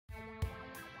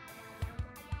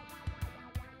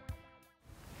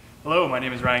Hello, my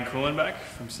name is Ryan Kuhlenbeck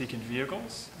from Secant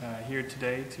Vehicles, here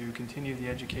today to continue the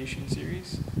education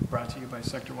series brought to you by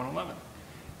Sector111.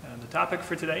 The topic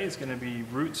for today is going to be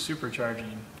root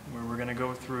supercharging, where we're going to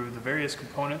go through the various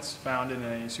components found in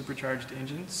a supercharged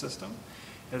engine system,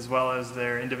 as well as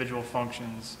their individual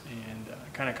functions and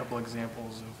kind of a couple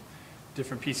examples of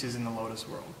different pieces in the Lotus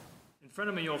world. In front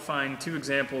of me you'll find two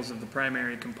examples of the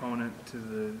primary component to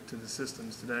the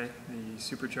systems today, the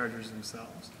superchargers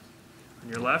themselves. On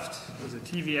your left is a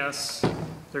TVS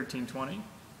 1320,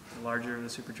 the larger of the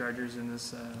superchargers in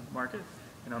this market,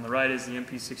 and on the right is the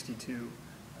MP62,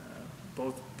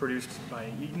 both produced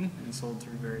by Eaton and sold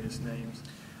through various names.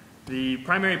 The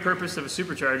primary purpose of a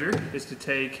supercharger is to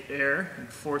take air and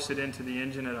force it into the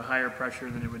engine at a higher pressure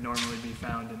than it would normally be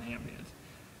found in ambient.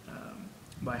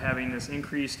 By having this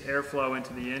increased airflow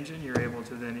into the engine, you're able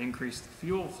to then increase the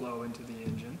fuel flow into the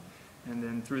engine. And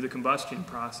then through the combustion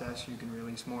process, you can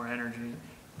release more energy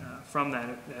from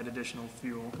that additional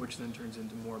fuel, which then turns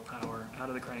into more power out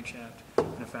of the crankshaft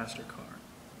and a faster car.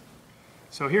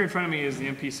 So here in front of me is the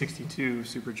MP62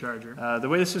 supercharger. The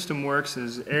way the system works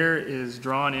is air is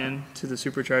drawn in to the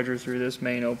supercharger through this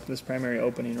this primary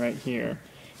opening right here,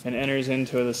 and enters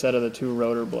into the set of the two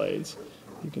rotor blades.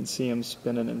 You can see them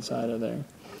spinning inside of there.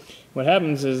 What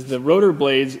happens is the rotor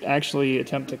blades actually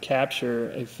attempt to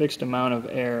capture a fixed amount of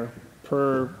air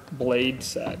per blade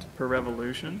set, per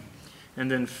revolution,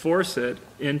 and then force it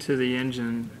into the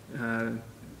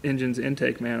engine's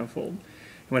intake manifold.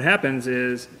 And what happens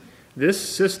is this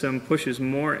system pushes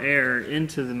more air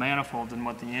into the manifold than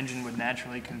what the engine would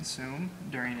naturally consume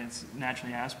during its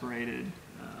naturally aspirated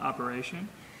operation,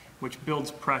 which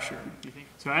builds pressure.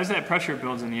 So as that pressure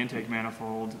builds in the intake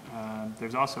manifold,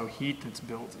 there's also heat that's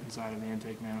built inside of the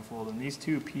intake manifold, and these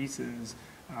two pieces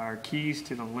are keys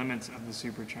to the limits of the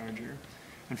supercharger.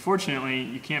 Unfortunately,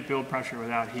 you can't build pressure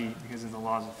without heat because of the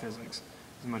laws of physics.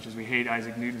 As much as we hate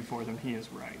Isaac Newton for them, he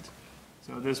is right.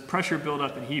 So this pressure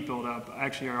buildup and heat buildup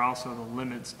actually are also the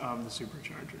limits of the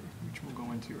supercharger, which we'll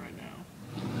go into right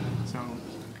now. So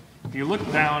if you look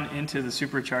down into the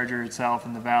supercharger itself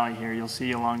in the valley here, you'll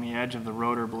see along the edge of the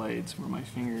rotor blades, where my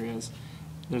finger is,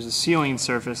 there's a sealing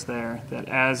surface there that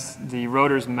as the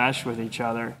rotors mesh with each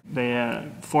other, they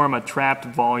form a trapped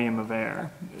volume of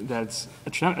air that's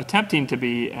attempting to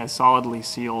be as solidly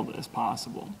sealed as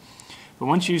possible. But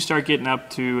once you start getting up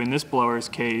to, in this blower's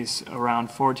case, around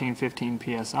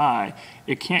 14-15 psi,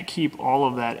 it can't keep all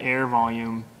of that air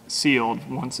volume sealed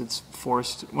once it's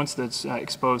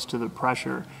exposed to the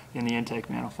pressure in the intake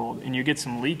manifold, and you get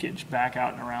some leakage back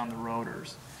out and around the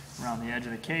rotors, around the edge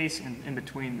of the case and in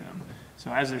between them. So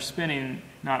as they're spinning,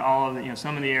 not all of the,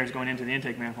 some of the air is going into the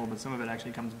intake manifold, but some of it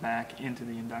actually comes back into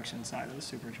the induction side of the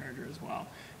supercharger as well.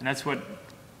 And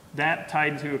that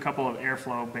tied to a couple of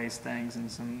airflow based things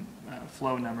and some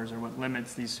flow numbers are what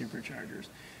limits these superchargers.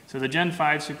 So the Gen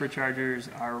 5 superchargers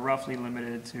are roughly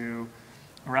limited to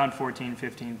around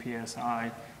 14-15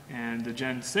 psi, and the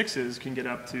Gen 6s can get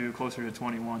up to closer to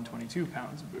 22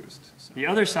 pounds of boost. So the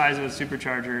other size of the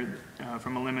supercharger,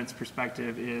 from a limits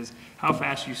perspective, is how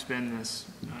fast you spin this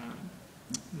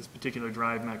particular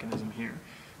drive mechanism here.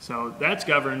 So that's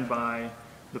governed by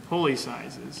the pulley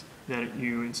sizes that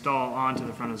you install onto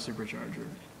the front of the supercharger.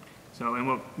 So,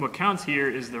 and what counts here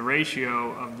is the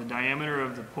ratio of the diameter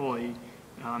of the pulley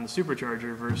on the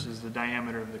supercharger versus the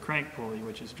diameter of the crank pulley,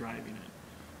 which is driving it.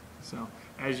 So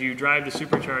as you drive the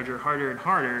supercharger harder and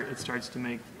harder, it starts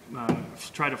to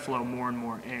try to flow more and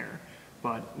more air.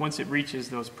 But once it reaches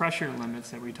those pressure limits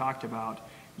that we talked about,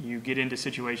 you get into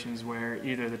situations where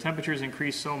either the temperatures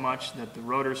increase so much that the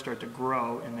rotors start to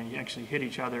grow and they actually hit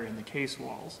each other in the case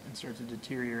walls and start to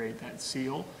deteriorate that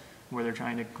seal where they're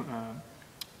trying to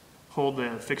hold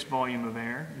the fixed volume of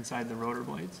air inside the rotor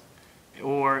blades,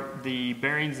 or the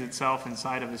bearings itself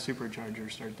inside of the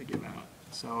supercharger start to give out.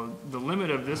 So the limit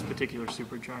of this particular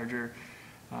supercharger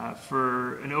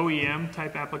for an OEM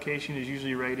type application is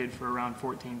usually rated for around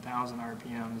 14,000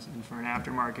 RPMs, and for an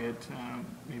aftermarket,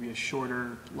 maybe a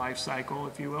shorter life cycle,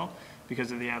 if you will,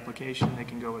 because of the application, they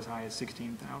can go as high as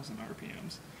 16,000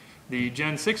 RPMs. The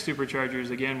Gen 6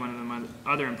 superchargers, again, one of the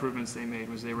other improvements they made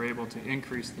was they were able to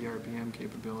increase the RPM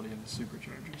capability of the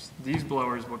superchargers. These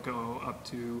blowers will go up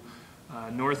to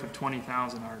north of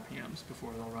 20,000 RPMs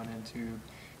before they'll run into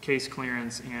case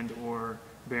clearance and or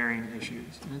bearing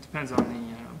issues. And it depends on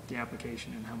the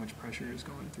application and how much pressure is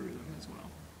going through them as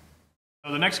well.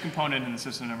 So the next component in the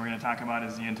system that we're going to talk about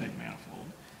is the intake manifold.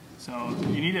 So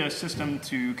you need a system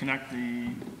to connect the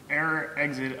air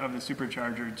exit of the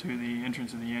supercharger to the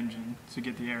entrance of the engine to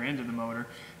get the air into the motor,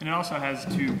 and it also has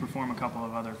to perform a couple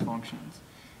of other functions.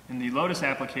 In the Lotus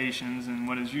applications, and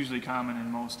what is usually common in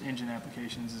most engine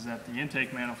applications, is that the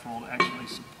intake manifold actually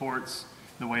supports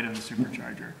the weight of the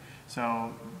supercharger.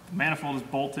 So the manifold is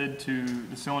bolted to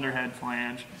the cylinder head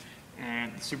flange,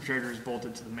 and the supercharger is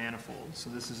bolted to the manifold. So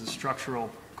this is a structural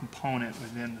component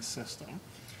within the system.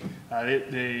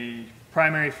 The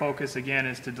primary focus, again,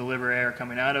 is to deliver air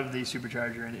coming out of the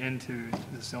supercharger and into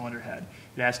the cylinder head.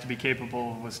 It has to be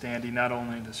capable of withstanding not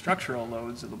only the structural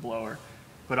loads of the blower,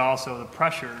 but also the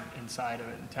pressure inside of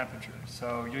it and temperature.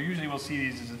 So you usually will see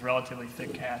these as relatively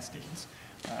thick castings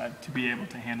to be able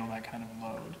to handle that kind of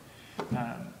load.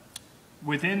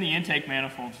 Within the intake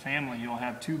manifold family, you'll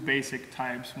have two basic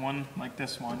types, one like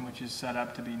this one, which is set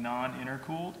up to be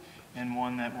non-intercooled, and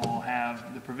one that will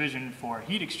have the provision for a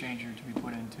heat exchanger to be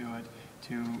put into it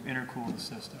to intercool the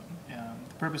system.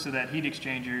 The purpose of that heat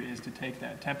exchanger is to take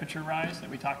that temperature rise that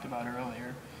we talked about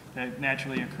earlier that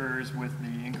naturally occurs with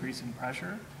the increase in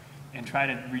pressure and try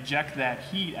to reject that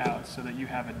heat out so that you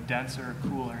have a denser,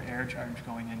 cooler air charge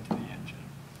going into the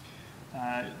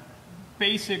engine.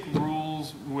 Basic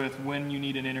rules with when you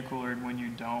need an intercooler and when you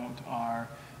don't are,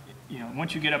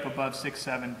 once you get up above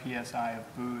 6-7 psi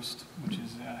of boost, which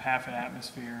is half an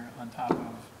atmosphere on top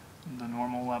of the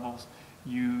normal levels,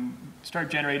 you start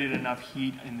generating enough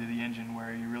heat into the engine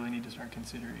where you really need to start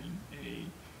considering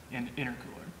an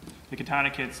intercooler. The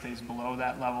Katana kit stays below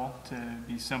that level to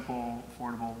be simple,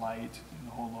 affordable, light,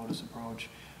 the whole Lotus approach.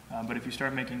 But if you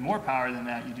start making more power than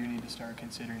that, you do need to start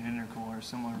considering an intercooler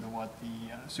similar to what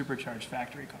the supercharged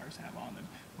factory cars have on them,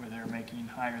 where they're making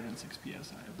higher than 6 psi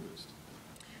of boost.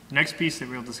 The next piece that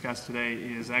we'll discuss today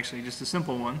is actually just a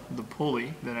simple one, the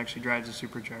pulley that actually drives the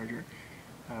supercharger.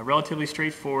 Relatively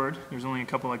straightforward. There's only a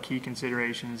couple of key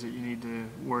considerations that you need to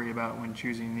worry about when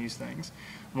choosing these things.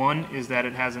 One is that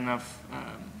it has enough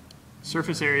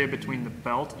surface area between the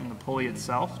belt and the pulley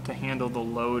itself to handle the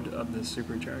load of the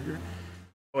supercharger.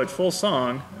 At full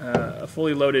song, a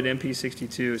fully loaded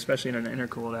MP62, especially in an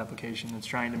intercooled application that's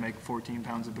trying to make 14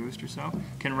 pounds of boost or so,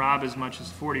 can rob as much as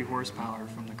 40 horsepower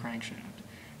from the crankshaft.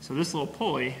 So this little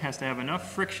pulley has to have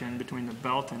enough friction between the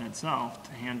belt and itself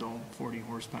to handle 40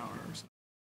 horsepower or so.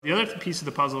 The other piece of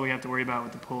the puzzle we have to worry about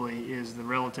with the pulley is the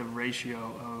relative ratio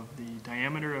of the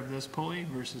diameter of this pulley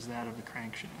versus that of the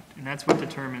crankshaft. And that's what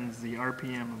determines the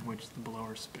RPM of which the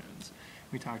blower spins.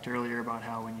 We talked earlier about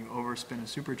how when you overspin a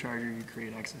supercharger, you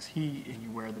create excess heat and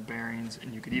you wear the bearings,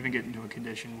 and you could even get into a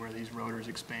condition where these rotors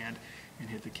expand and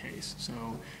hit the case. So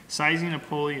sizing a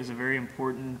pulley is a very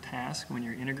important task when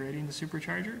you're integrating the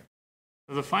supercharger.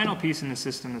 So the final piece in the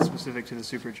system that's specific to the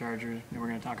supercharger that we're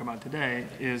going to talk about today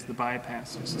is the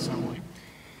bypass disassembly.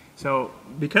 So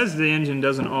because the engine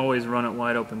doesn't always run at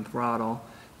wide open throttle,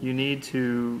 you need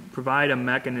to provide a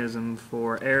mechanism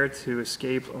for air to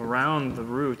escape around the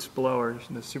roots blowers,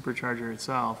 the supercharger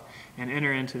itself, and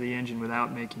enter into the engine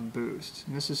without making boost.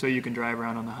 And this is so you can drive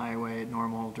around on the highway at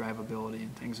normal drivability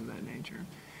and things of that nature.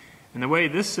 And the way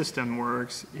this system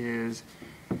works is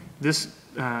this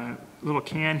little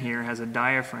can here has a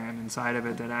diaphragm inside of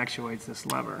it that actuates this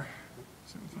lever.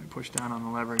 So if I push down on the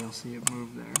lever, you'll see it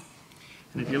move there.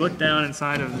 And if you look down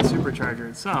inside of the supercharger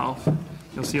itself,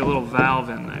 you'll see a little valve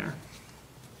in there.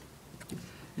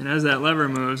 And as that lever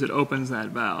moves, it opens that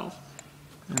valve.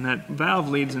 And that valve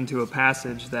leads into a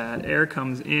passage that air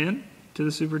comes in to the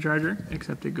supercharger,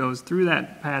 except it goes through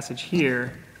that passage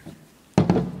here,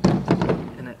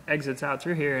 and it exits out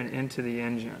through here and into the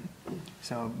engine.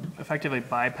 So effectively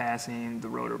bypassing the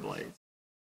rotor blades.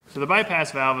 So the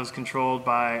bypass valve is controlled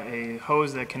by a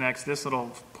hose that connects this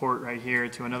little port right here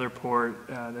to another port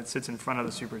that sits in front of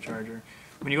the supercharger.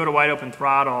 When you go to wide open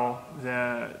throttle,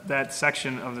 that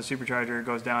section of the supercharger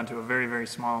goes down to a very, very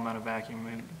small amount of vacuum,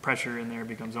 and pressure in there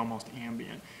becomes almost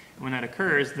ambient. And when that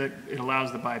occurs, it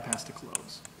allows the bypass to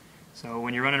close. So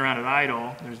when you're running around at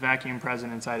idle, there's vacuum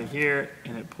present inside of here,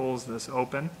 and it pulls this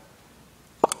open,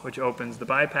 which opens the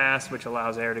bypass, which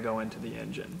allows air to go into the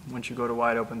engine. Once you go to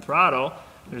wide open throttle,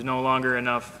 there's no longer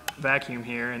enough vacuum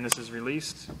here, and this is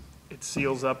released. It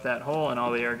seals up that hole, and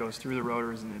all the air goes through the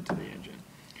rotors and into the engine.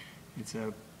 It's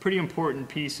a pretty important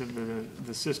piece of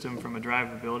the system from a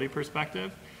drivability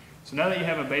perspective. So now that you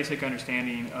have a basic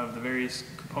understanding of the various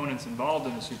components involved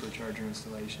in the supercharger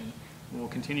installation, we'll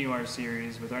continue our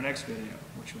series with our next video,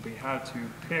 which will be how to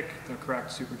pick the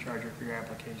correct supercharger for your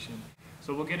application.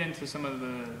 So we'll get into some of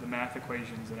the math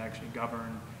equations that actually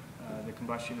govern the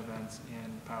combustion events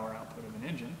and power output of an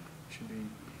engine. It should be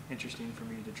interesting for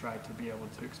me to try to be able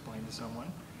to explain to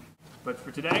someone. But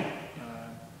for today,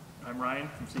 I'm Ryan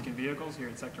from Secant Vehicles here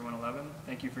at Sector 111.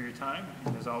 Thank you for your time,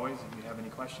 and as always, if you have any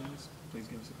questions, please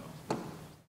give us a call.